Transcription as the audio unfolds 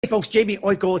Hey folks, Jamie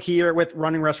Oikle here with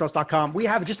runningrestaurants.com. We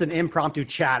have just an impromptu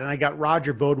chat, and I got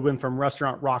Roger Bodwin from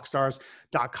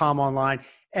restaurantrockstars.com online.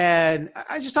 And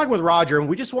I just talked with Roger, and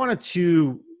we just wanted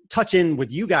to touch in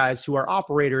with you guys who are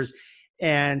operators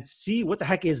and see what the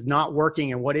heck is not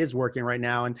working and what is working right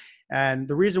now. And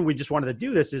the reason we just wanted to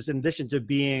do this is, in addition to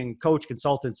being coach,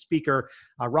 consultant, speaker,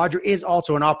 Roger is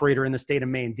also an operator in the state of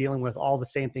Maine, dealing with all the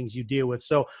same things you deal with.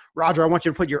 So Roger, I want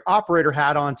you to put your operator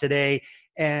hat on today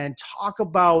and talk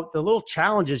about the little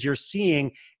challenges you're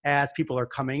seeing as people are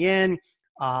coming in.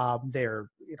 They're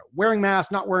wearing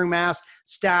masks, not wearing masks.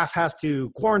 Staff has to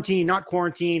quarantine, not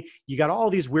quarantine. You got all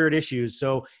these weird issues.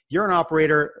 So you're an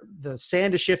operator. The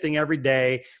sand is shifting every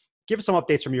day. Give us some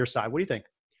updates from your side. What do you think?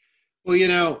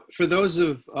 Well, for those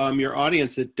of your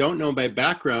audience that don't know my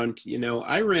background,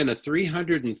 I ran a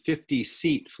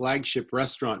 350-seat flagship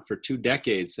restaurant for 2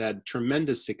 decades, had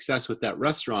tremendous success with that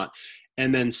restaurant,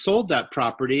 and then sold that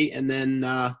property. And then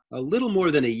a little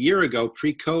more than a year ago,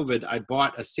 pre-COVID, I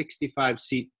bought a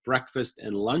 65-seat breakfast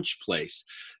and lunch place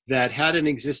that had an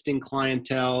existing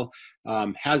clientele,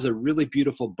 has a really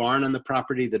beautiful barn on the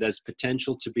property that has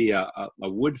potential to be a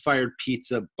wood-fired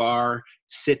pizza bar,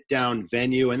 sit-down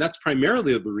venue. And that's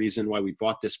primarily the reason why we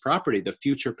bought this property, the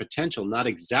future potential, not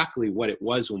exactly what it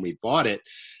was when we bought it.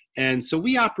 And so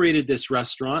we operated this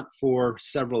restaurant for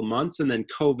several months, and then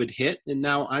COVID hit. And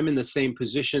now I'm in the same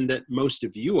position that most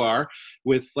of you are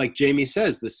with, like Jamie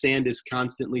says, the sand is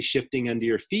constantly shifting under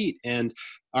your feet. And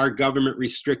our government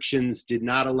restrictions did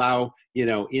not allow,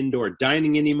 indoor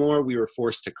dining anymore. We were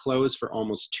forced to close for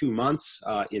almost 2 months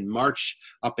in March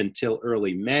up until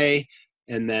early May.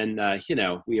 And then,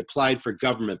 we applied for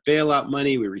government bailout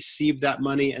money. We received that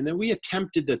money. And then we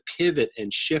attempted to pivot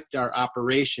and shift our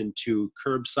operation to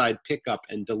curbside pickup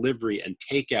and delivery and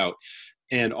takeout,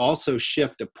 and also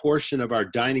shift a portion of our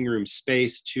dining room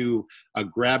space to a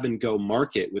grab-and-go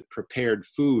market with prepared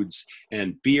foods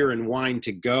and beer and wine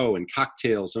to go and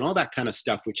cocktails and all that kind of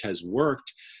stuff, which has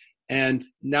worked. And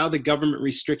now the government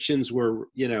restrictions were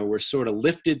sort of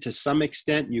lifted to some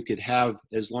extent. You could have,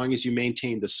 as long as you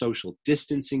maintain the social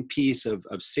distancing piece of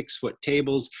 6-foot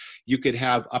tables, you could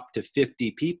have up to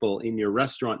 50 people in your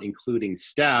restaurant, including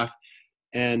staff.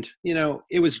 And,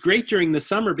 it was great during the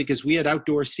summer because we had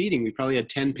outdoor seating. We probably had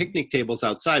 10 picnic tables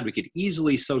outside. We could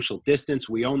easily social distance.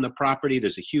 We own the property.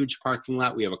 There's a huge parking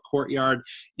lot. We have a courtyard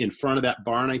in front of that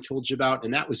barn I told you about,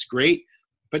 and that was great.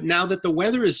 But now that the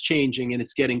weather is changing and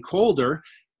it's getting colder,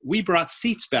 we brought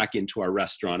seats back into our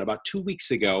restaurant about 2 weeks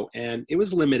ago, and it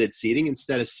was limited seating.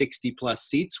 Instead of 60 plus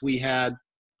seats, we had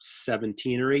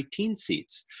 17 or 18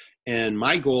 seats. And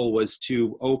my goal was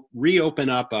to reopen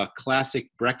up a classic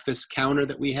breakfast counter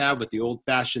that we have with the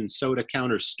old-fashioned soda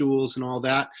counter stools and all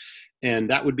that. And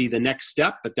that would be the next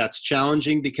step, but that's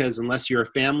challenging because unless you're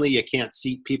a family, you can't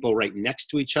seat people right next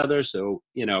to each other. So,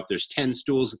 if there's 10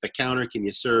 stools at the counter, can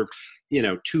you serve,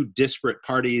 2 disparate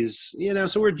parties?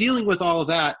 So we're dealing with all of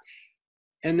that.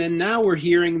 And then now we're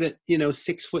hearing that,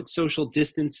 6-foot social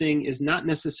distancing is not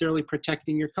necessarily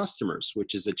protecting your customers,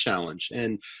 which is a challenge.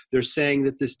 And they're saying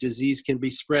that this disease can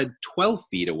be spread 12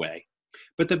 feet away.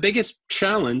 But the biggest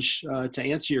challenge, to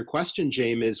answer your question,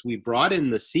 James, is we brought in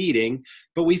the seating,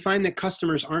 but we find that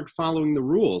customers aren't following the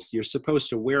rules. You're supposed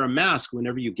to wear a mask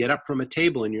whenever you get up from a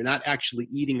table and you're not actually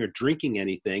eating or drinking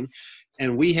anything.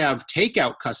 And we have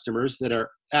takeout customers that are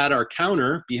at our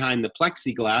counter behind the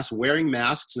plexiglass wearing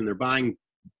masks, and they're buying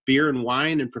beer and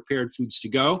wine and prepared foods to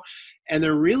go. And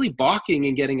they're really balking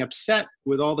and getting upset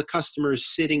with all the customers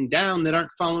sitting down that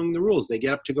aren't following the rules. They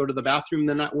get up to go to the bathroom,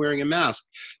 they're not wearing a mask.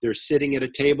 They're sitting at a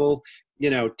table,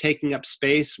 taking up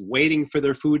space, waiting for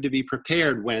their food to be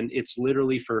prepared when it's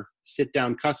literally for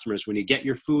sit-down customers. When you get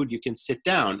your food, you can sit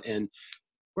down. And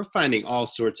we're finding all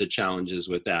sorts of challenges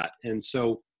with that. And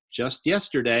so just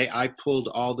yesterday, I pulled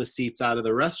all the seats out of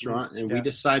the restaurant, and we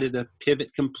decided to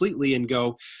pivot completely and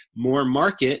go more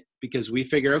market, because we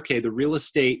figure, okay, the real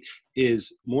estate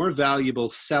is more valuable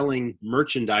selling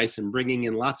merchandise and bringing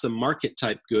in lots of market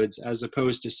type goods as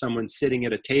opposed to someone sitting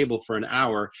at a table for an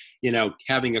hour,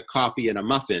 having a coffee and a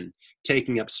muffin,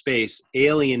 taking up space,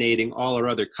 alienating all our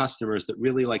other customers that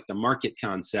really like the market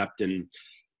concept. And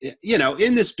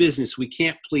in this business, we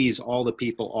can't please all the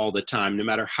people all the time, no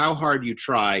matter how hard you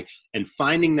try. And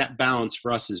finding that balance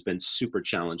for us has been super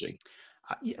challenging.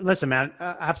 Listen, man,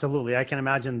 absolutely. I can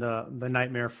imagine the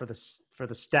nightmare for the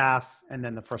staff, and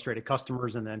then the frustrated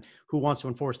customers, and then who wants to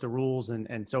enforce the rules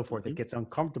and so forth. It gets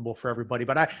uncomfortable for everybody.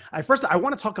 But I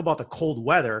want to talk about the cold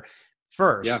weather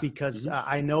first, because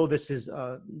I know this is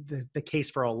the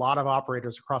case for a lot of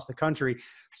operators across the country.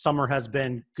 Summer has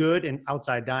been good and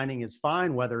outside dining is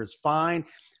fine. Weather is fine.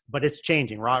 but it's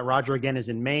changing. Roger again is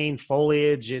in Maine.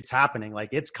 Foliage, it's happening. Like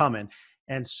it's coming.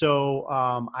 And so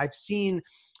I've seen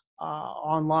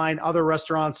online other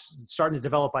restaurants starting to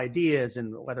develop ideas,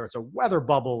 and whether it's a weather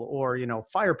bubble or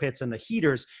fire pits and the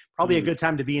heaters, probably a good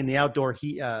time to be in the outdoor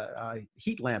heat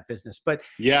lamp business. But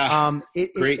yeah,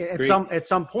 at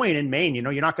some point in Maine,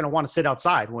 you're not going to want to sit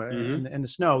outside in the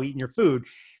snow eating your food.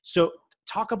 So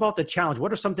talk about the challenge.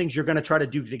 What are some things you're going to try to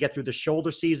do to get through the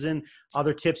shoulder season?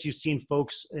 Other tips you've seen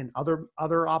folks in other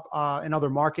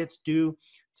markets do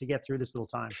to get through this little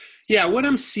time? Yeah, what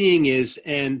I'm seeing is,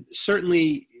 and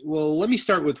certainly, well, let me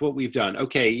start with what we've done.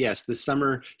 Okay, yes, the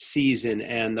summer season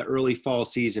and the early fall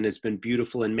season has been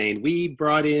beautiful in Maine. We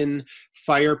brought in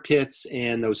fire pits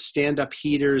and those stand-up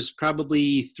heaters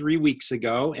probably 3 weeks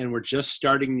ago, and we're just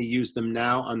starting to use them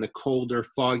now on the colder,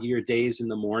 foggier days in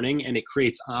the morning, and it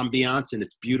creates ambiance and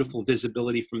it's beautiful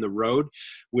visibility from the road,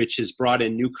 which has brought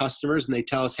in new customers, and they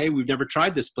tell us, hey, we've never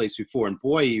tried this place before, and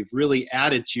boy, you've really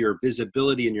added to your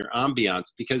visibility and your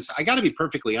ambiance. Because I got to be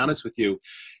perfectly honest with you,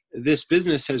 this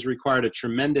business has required a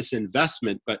tremendous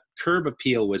investment, but curb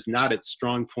appeal was not its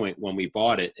strong point when we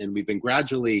bought it. And we've been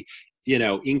gradually,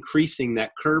 increasing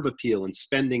that curb appeal and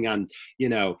spending on,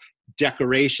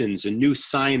 decorations and new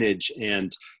signage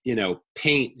and,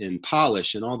 paint and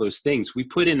polish and all those things. We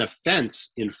put in a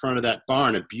fence in front of that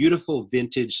barn, a beautiful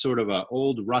vintage sort of a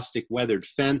old rustic weathered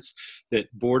fence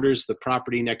that borders the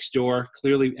property next door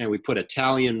clearly. And we put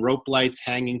Italian rope lights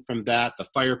hanging from that, the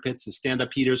fire pits, the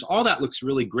stand-up heaters, all that looks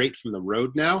really great from the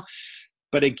road now.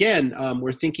 But again,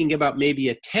 we're thinking about maybe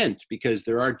a tent, because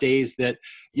there are days that,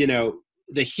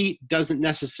 the heat doesn't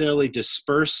necessarily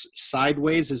disperse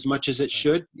sideways as much as it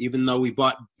should, even though we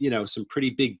bought, some pretty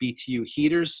big BTU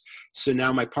heaters. So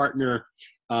now my partner,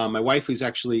 my wife, who's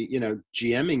actually,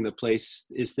 GMing the place,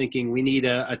 is thinking we need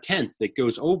a tent that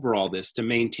goes over all this to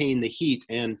maintain the heat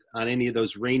and on any of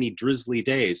those rainy, drizzly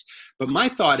days. But my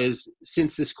thought is,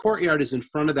 since this courtyard is in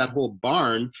front of that whole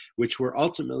barn, which we're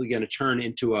ultimately going to turn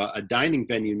into a dining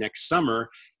venue next summer,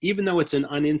 even though it's an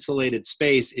uninsulated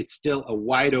space, it's still a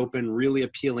wide open, really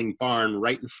appealing barn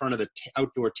right in front of the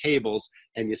outdoor tables.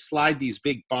 And you slide these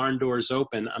big barn doors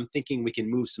open, I'm thinking we can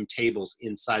move some tables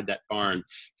inside that barn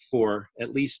for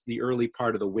at least the early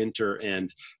part of the winter,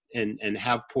 and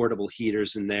have portable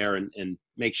heaters in there, and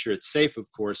make sure it's safe,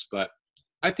 of course. But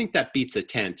I think that beats a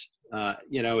tent.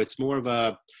 It's more of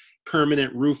a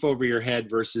permanent roof over your head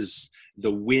versus the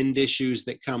wind issues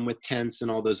that come with tents and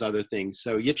all those other things.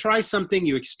 So you try something,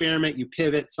 you experiment, you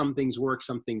pivot. Some things work,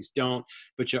 some things don't,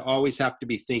 but you always have to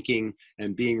be thinking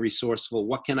and being resourceful.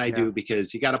 What can I do?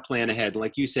 Because you got to plan ahead.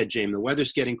 Like you said, James, the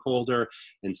weather's getting colder,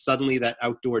 and suddenly that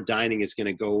outdoor dining is going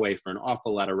to go away for an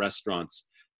awful lot of restaurants.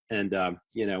 And,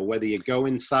 whether you go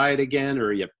inside again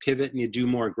or you pivot and you do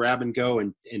more grab and go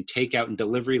and take out and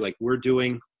delivery like we're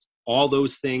doing, all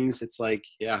those things, it's like,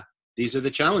 yeah, these are the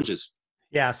challenges.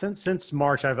 Yeah, since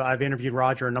March, I've interviewed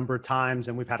Roger a number of times,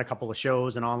 and we've had a couple of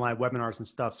shows and online webinars and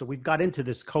stuff. So we've got into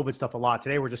this COVID stuff a lot.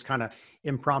 Today, we're just kind of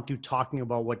impromptu talking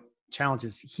about what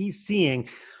challenges he's seeing.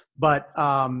 But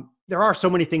there are so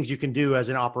many things you can do as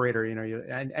an operator,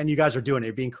 and you guys are doing it.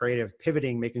 You're being creative,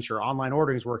 pivoting, making sure online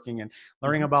ordering is working, and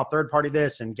learning about third-party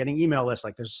this and getting email lists.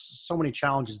 Like there's so many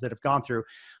challenges that have gone through.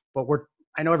 But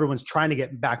I know everyone's trying to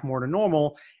get back more to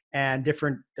normal. And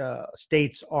different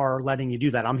states are letting you do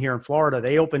that. I'm here in Florida.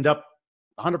 They opened up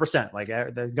 100%. Like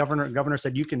the governor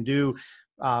said, you can do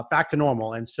back to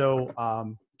normal. And so,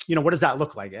 what does that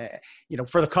look like,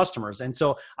 for the customers? And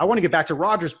so I want to get back to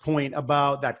Roger's point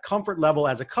about that comfort level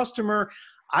as a customer.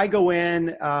 I go in,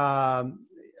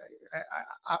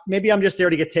 maybe I'm just there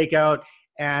to get takeout,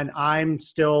 and I'm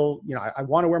still, I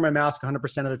want to wear my mask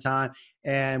 100% of the time.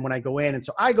 And when I go in, and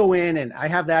so I go in and I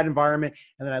have that environment,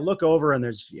 and then I look over and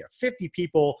there's 50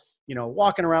 people,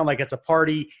 walking around like it's a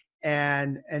party.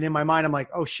 And in my mind, I'm like,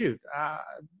 oh shoot,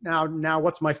 now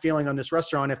what's my feeling on this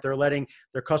restaurant if they're letting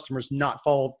their customers not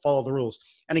follow the rules?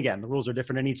 And again, the rules are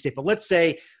different in each state, but let's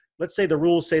say the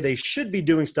rules say they should be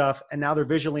doing stuff, and now they're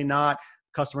visually not.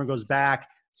 Customer goes back,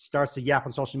 starts to yap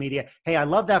on social media. Hey, I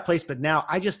love that place, but now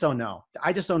I just don't know.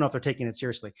 I just don't know if they're taking it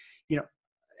seriously.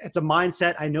 It's a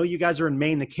mindset. I know you guys are in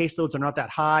Maine. The caseloads are not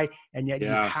that high, and yet you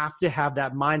have to have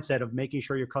that mindset of making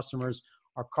sure your customers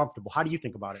are comfortable. How do you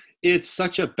think about it? It's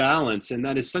such a balance, and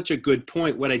that is such a good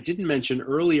point. What I didn't mention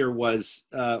earlier was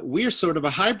we are sort of a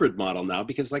hybrid model now,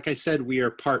 because like I said, we are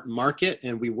part market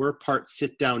and we were part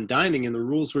sit-down dining, and the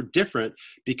rules were different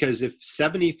because if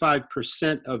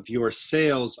 75% of your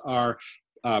sales are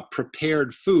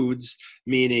prepared foods,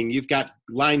 meaning you've got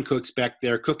line cooks back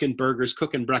there cooking burgers,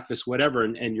 cooking breakfast, whatever,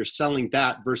 and you're selling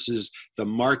that versus the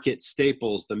market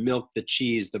staples, the milk, the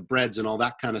cheese, the breads, and all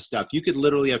that kind of stuff. You could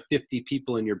literally have 50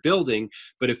 people in your building,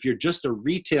 but if you're just a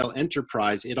retail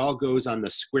enterprise, it all goes on the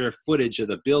square footage of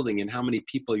the building and how many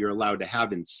people you're allowed to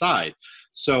have inside.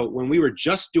 So when we were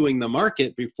just doing the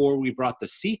market before we brought the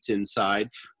seats inside,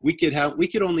 we could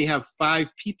only have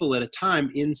 5 people at a time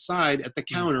inside at the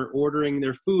counter ordering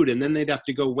their food, and then they'd have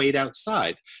to go wait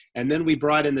outside. And then we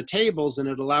brought in the tables, and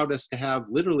it allowed us to have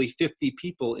literally 50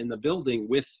 people in the building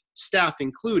with staff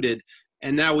included.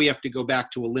 And now we have to go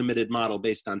back to a limited model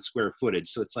based on square footage.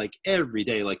 So it's like every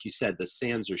day, like you said, the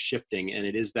sands are shifting, and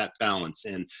it is that balance.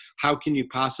 And how can you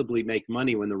possibly make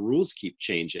money when the rules keep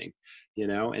changing?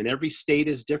 And every state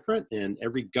is different, and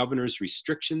every governor's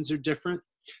restrictions are different,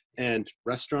 and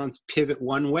restaurants pivot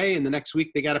one way, and the next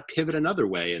week they got to pivot another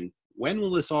way. And when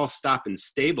will this all stop and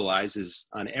stabilize is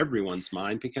on everyone's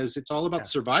mind, because it's all about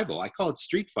survival. I call it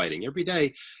street fighting. Every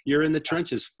day you're in the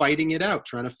trenches fighting it out,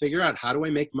 trying to figure out, how do I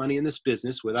make money in this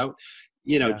business without,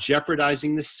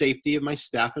 jeopardizing the safety of my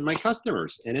staff and my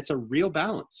customers? And it's a real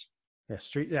balance.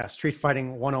 Street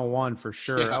fighting 101 for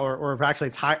sure. Yeah. Or actually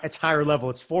it's higher level.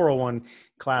 It's 401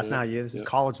 class now. This is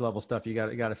college level stuff. You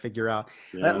got to figure out.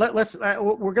 Yeah.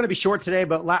 We're going to be short today,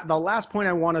 but the last point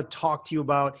I want to talk to you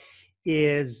about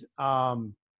is,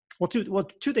 two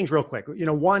things real quick.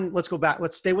 One, let's go back.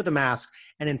 Let's stay with the mask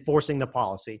and enforcing the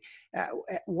policy.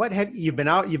 What have you been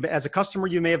out? As a customer,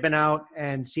 you may have been out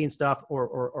and seen stuff,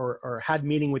 or had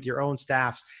meeting with your own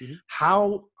staffs. Mm-hmm.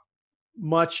 How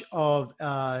much of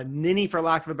ninny, for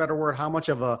lack of a better word, how much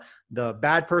of the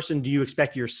bad person do you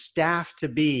expect your staff to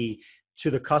be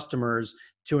to the customers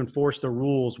to enforce the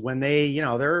rules when they,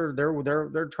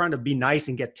 they're trying to be nice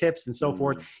and get tips and so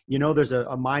forth? There's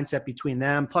a mindset between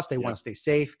them. Plus they want to stay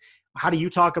safe. How do you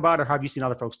talk about it, or have you seen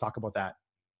other folks talk about that?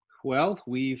 Well,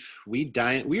 we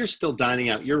are still dining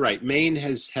out. You're right. Maine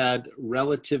has had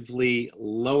relatively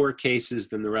lower cases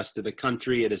than the rest of the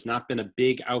country. It has not been a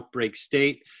big outbreak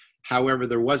state. However,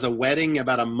 there was a wedding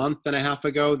about a month and a half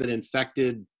ago that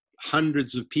infected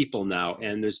hundreds of people now.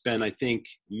 And there's been, I think,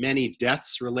 many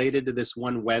deaths related to this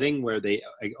one wedding where they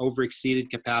overexceeded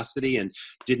capacity and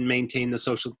didn't maintain the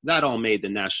social. That all made the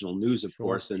national news, of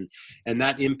course. And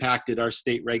that impacted our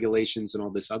state regulations and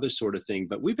all this other sort of thing.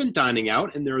 But we've been dining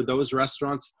out, and there are those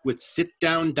restaurants with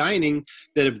sit-down dining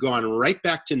that have gone right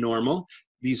back to normal.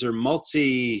 These are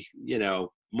multi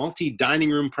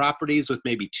dining room properties with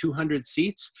maybe 200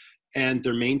 seats. And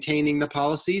they're maintaining the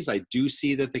policies. I do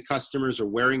see that the customers are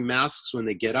wearing masks when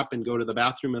they get up and go to the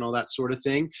bathroom and all that sort of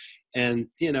thing. And,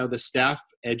 the staff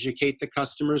educate the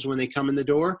customers when they come in the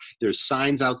door. There's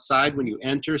signs outside when you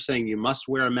enter saying you must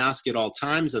wear a mask at all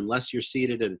times unless you're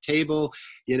seated at a table.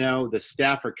 The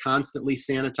staff are constantly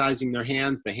sanitizing their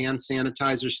hands. The hand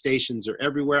sanitizer stations are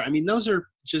everywhere. I mean, those are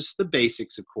just the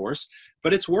basics, of course,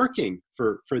 but it's working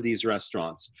for these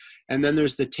restaurants. And then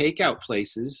there's the takeout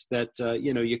places that,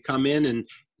 you come in and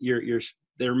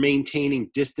they're maintaining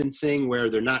distancing where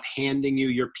they're not handing you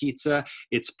your pizza.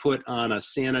 It's put on a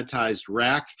sanitized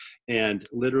rack, and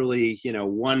literally,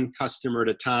 one customer at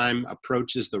a time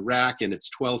approaches the rack, and it's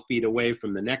 12 feet away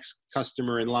from the next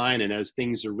customer in line. And as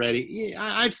things are ready,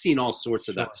 I've seen all sorts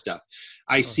of that stuff.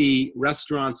 I see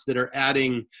restaurants that are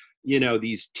adding,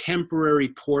 these temporary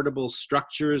portable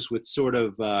structures with sort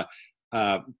of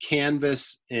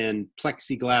canvas and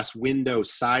plexiglass window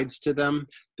sides to them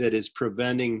that is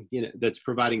that's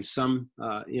providing some,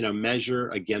 measure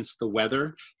against the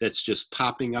weather that's just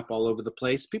popping up all over the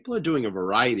place. People are doing a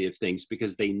variety of things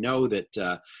because they know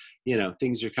that,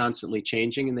 things are constantly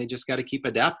changing, and they just got to keep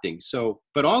adapting. So,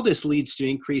 but all this leads to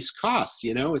increased costs.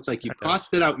 It's like you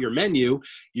costed out your menu,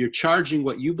 you're charging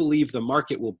what you believe the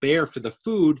market will bear for the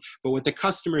food. But what the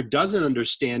customer doesn't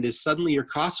understand is suddenly your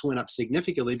costs went up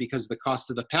significantly because the cost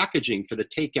of the packaging for the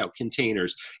takeout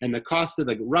containers, and the cost of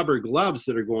the rubber gloves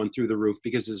that are going through the roof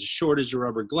because there's a shortage of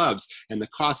rubber gloves, and the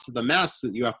cost of the masks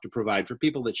that you have to provide for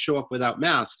people that show up without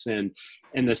masks, and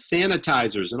the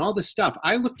sanitizers and all this stuff.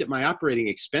 I looked at my operating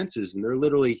expenses, and they're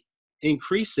literally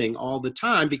increasing all the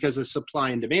time because of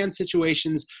supply and demand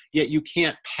situations, yet you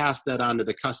can't pass that on to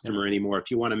the customer anymore if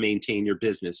you want to maintain your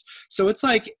business. So it's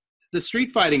like the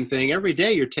street fighting thing. Every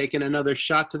day you're taking another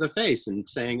shot to the face and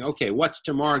saying, okay, what's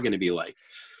tomorrow going to be like?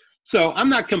 So I'm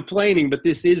not complaining, but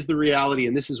this is the reality,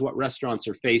 and this is what restaurants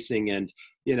are facing. And,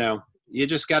 you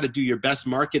just got to do your best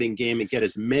marketing game and get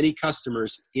as many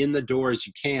customers in the door as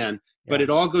you can. But it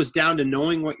all goes down to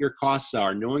knowing what your costs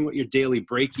are, knowing what your daily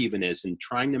break even is, and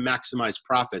trying to maximize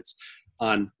profits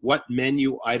on what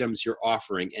menu items you're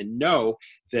offering. And know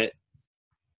that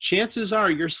chances are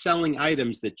you're selling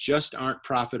items that just aren't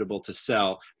profitable to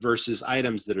sell versus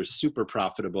items that are super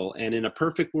profitable. And in a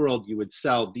perfect world, you would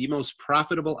sell the most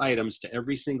profitable items to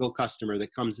every single customer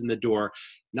that comes in the door,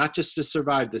 not just to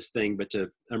survive this thing, but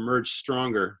to emerge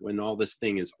stronger when all this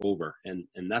thing is over. And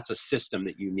that's a system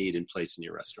that you need in place in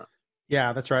your restaurant.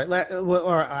 Yeah, that's right.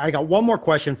 I got one more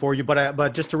question for you,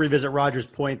 but just to revisit Roger's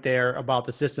point there about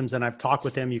the systems, and I've talked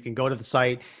with him. You can go to the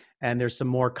site, and there's some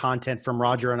more content from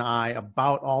Roger and I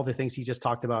about all the things he just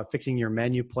talked about: fixing your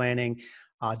menu planning,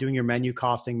 doing your menu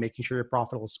costing, making sure you're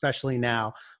profitable, especially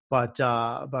now. But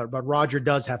Roger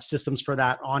does have systems for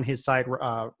that on his site,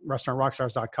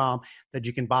 restaurantrockstars.com, that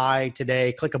you can buy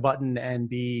today. Click a button and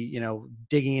be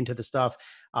digging into the stuff.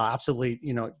 Absolutely,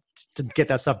 to get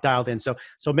that stuff dialed in. So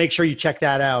make sure you check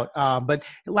that out. But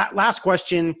last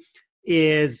question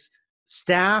is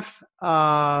staff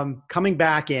coming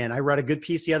back in. I read a good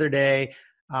piece the other day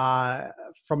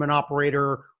from an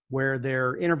operator where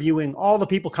they're interviewing all the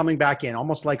people coming back in,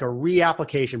 almost like a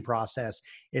reapplication process.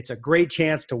 It's a great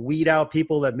chance to weed out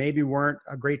people that maybe weren't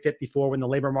a great fit before when the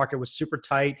labor market was super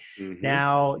tight. Mm-hmm.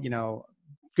 Now,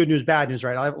 good news, bad news,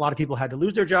 right? A lot of people had to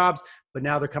lose their jobs, but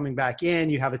now they're coming back in.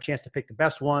 You have a chance to pick the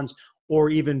best ones, or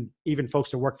even folks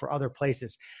to work for other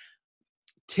places.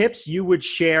 Tips you would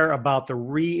share about the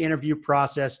re-interview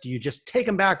process? Do you just take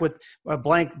them back with a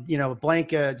blank,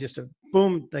 just a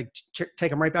boom, like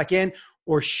take them right back in?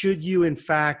 Or should you, in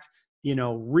fact,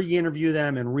 re-interview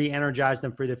them and re-energize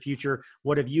them for the future?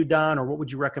 What have you done, or what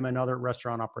would you recommend other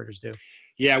restaurant operators do?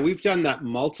 Yeah, we've done that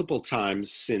multiple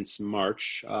times since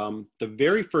March. The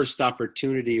very first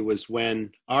opportunity was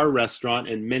when our restaurant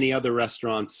and many other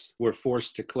restaurants were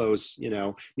forced to close,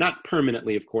 not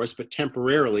permanently, of course, but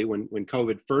temporarily when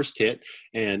COVID first hit,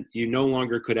 and you no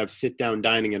longer could have sit-down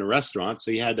dining in a restaurant.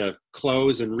 So you had to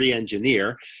close and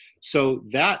re-engineer. So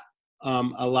that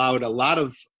allowed a lot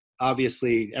of,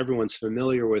 obviously, everyone's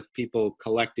familiar with people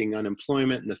collecting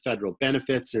unemployment and the federal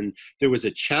benefits. And there was a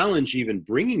challenge even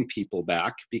bringing people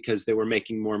back because they were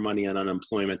making more money on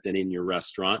unemployment than in your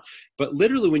restaurant. But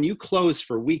literally, when you close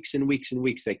for weeks and weeks and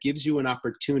weeks, that gives you an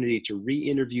opportunity to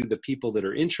re-interview the people that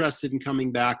are interested in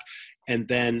coming back. And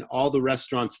then all the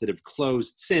restaurants that have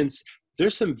closed since,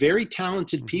 there's some very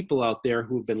talented people out there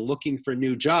who've been looking for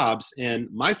new jobs. And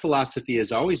my philosophy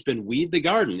has always been weed the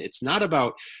garden. It's not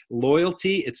about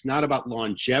loyalty. It's not about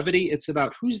longevity. It's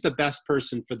about who's the best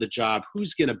person for the job,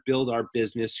 who's going to build our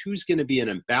business, who's going to be an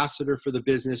ambassador for the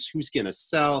business, who's going to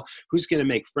sell, who's going to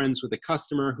make friends with the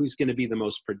customer, who's going to be the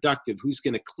most productive, who's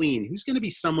going to clean, who's going to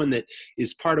be someone that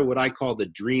is part of what I call the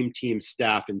dream team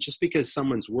staff. And just because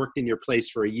someone's worked in your place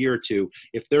for a year or two,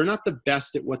 if they're not the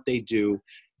best at what they do,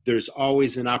 there's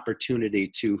always an opportunity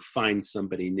to find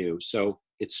somebody new. So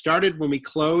it started when we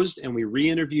closed and we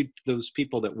re-interviewed those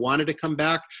people that wanted to come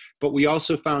back, but we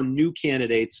also found new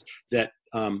candidates that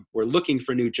were looking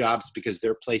for new jobs because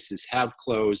their places have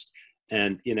closed.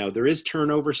 And, there is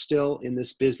turnover still in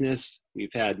this business.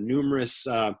 We've had numerous,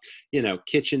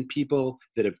 kitchen people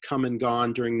that have come and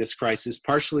gone during this crisis,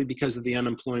 partially because of the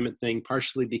unemployment thing,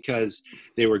 partially because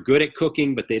they were good at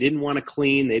cooking, but they didn't want to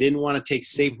clean. They didn't want to take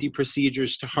safety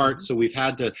procedures to heart. So we've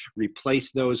had to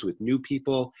replace those with new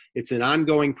people. It's an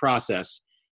ongoing process,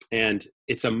 and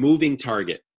it's a moving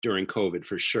target during COVID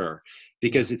for sure,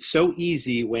 because it's so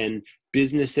easy when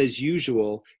business as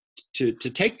usual to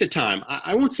take the time.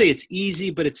 I won't say it's easy,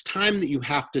 but it's time that you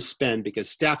have to spend, because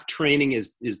staff training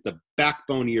is the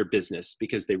backbone of your business,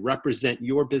 because they represent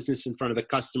your business in front of the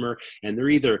customer, and they're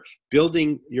either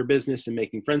building your business and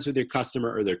making friends with your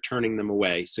customer, or they're turning them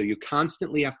away. So you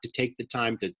constantly have to take the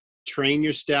time to train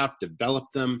your staff, develop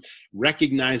them,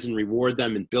 recognize and reward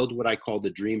them, and build what I call the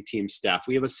dream team staff.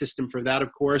 We have a system for that,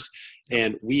 of course,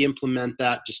 and we implement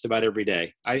that just about every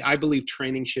day. I believe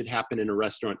training should happen in a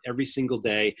restaurant every single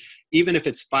day, even if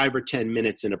it's 5 or 10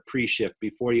 minutes in a pre-shift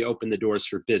before you open the doors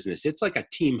for business. It's like a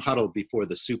team huddle before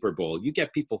the Super Bowl. You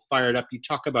get people fired up. You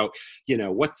talk about,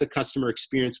 what's the customer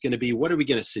experience going to be? What are we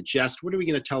going to suggest? What are we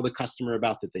going to tell the customer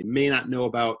about that they may not know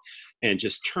about? And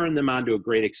just turn them on to a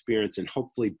great experience and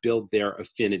hopefully build their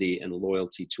affinity and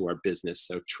loyalty to our business.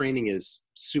 So training is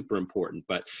super important.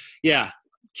 But yeah,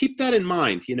 keep that in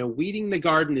mind. Weeding the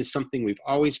garden is something we've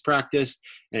always practiced.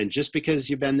 And just because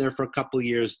you've been there for a couple of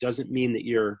years doesn't mean that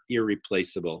you're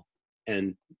irreplaceable.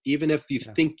 And even if you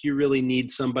think you really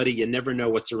need somebody, you never know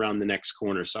what's around the next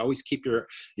corner. So always keep your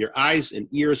eyes and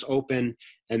ears open.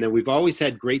 And then we've always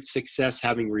had great success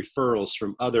having referrals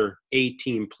from other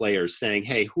A-team players saying,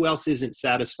 hey, who else isn't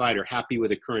satisfied or happy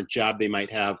with a current job they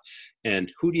might have?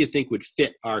 And who do you think would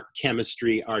fit our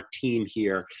chemistry, our team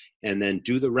here? And then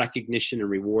do the recognition and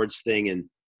rewards thing and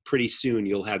pretty soon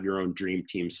you'll have your own dream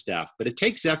team staff. But it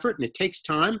takes effort and it takes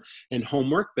time and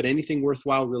homework, but anything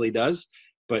worthwhile really does.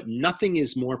 But nothing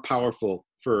is more powerful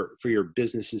for your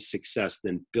business's success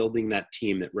than building that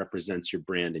team that represents your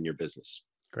brand and your business.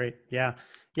 Great. Yeah.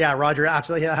 Yeah, Roger.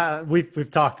 Absolutely. We've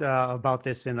talked about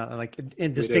this in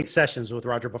distinct sessions with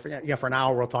Roger, but for an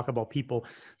hour, we'll talk about people.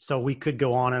 So we could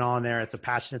go on and on there. It's a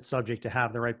passionate subject to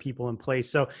have the right people in place.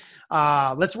 So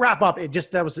let's wrap up.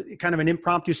 That was kind of an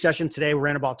impromptu session today. We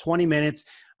ran about 20 minutes,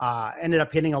 ended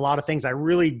up hitting a lot of things. I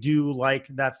really do like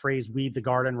that phrase, weed the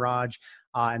garden, Raj.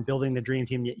 And building the dream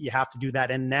team, you have to do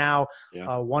that. And now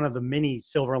one of the many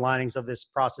silver linings of this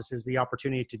process is the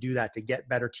opportunity to do that, to get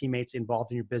better teammates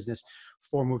involved in your business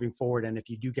for moving forward. And if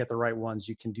you do get the right ones,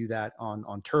 you can do that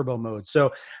on turbo mode.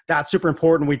 So that's super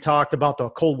important. We talked about the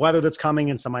cold weather that's coming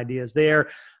and some ideas there.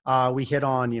 We hit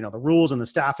on, the rules and the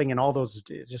staffing and all those,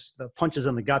 just the punches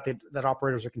in the gut that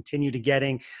operators are continue to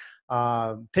getting.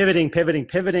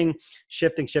 Pivoting,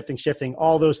 shifting,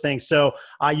 all those things. So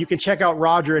you can check out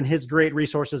Roger and his great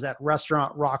resources at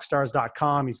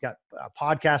restaurantrockstars.com. He's got a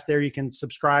podcast there you can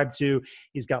subscribe to.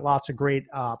 He's got lots of great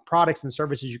products and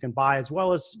services you can buy, as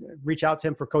well as reach out to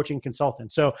him for coaching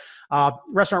consultants. So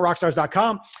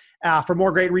restaurantrockstars.com. For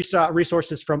more great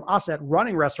resources from us at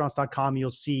runningrestaurants.com,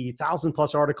 you'll see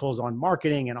 1,000+ articles on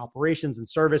marketing and operations and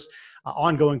service,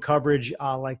 ongoing coverage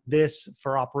like this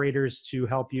for operators to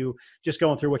help you just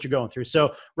going through what you're going through.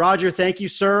 So, Roger, thank you,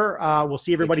 sir. We'll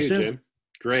see everybody soon. Jim.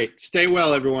 Great. Stay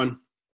well, everyone.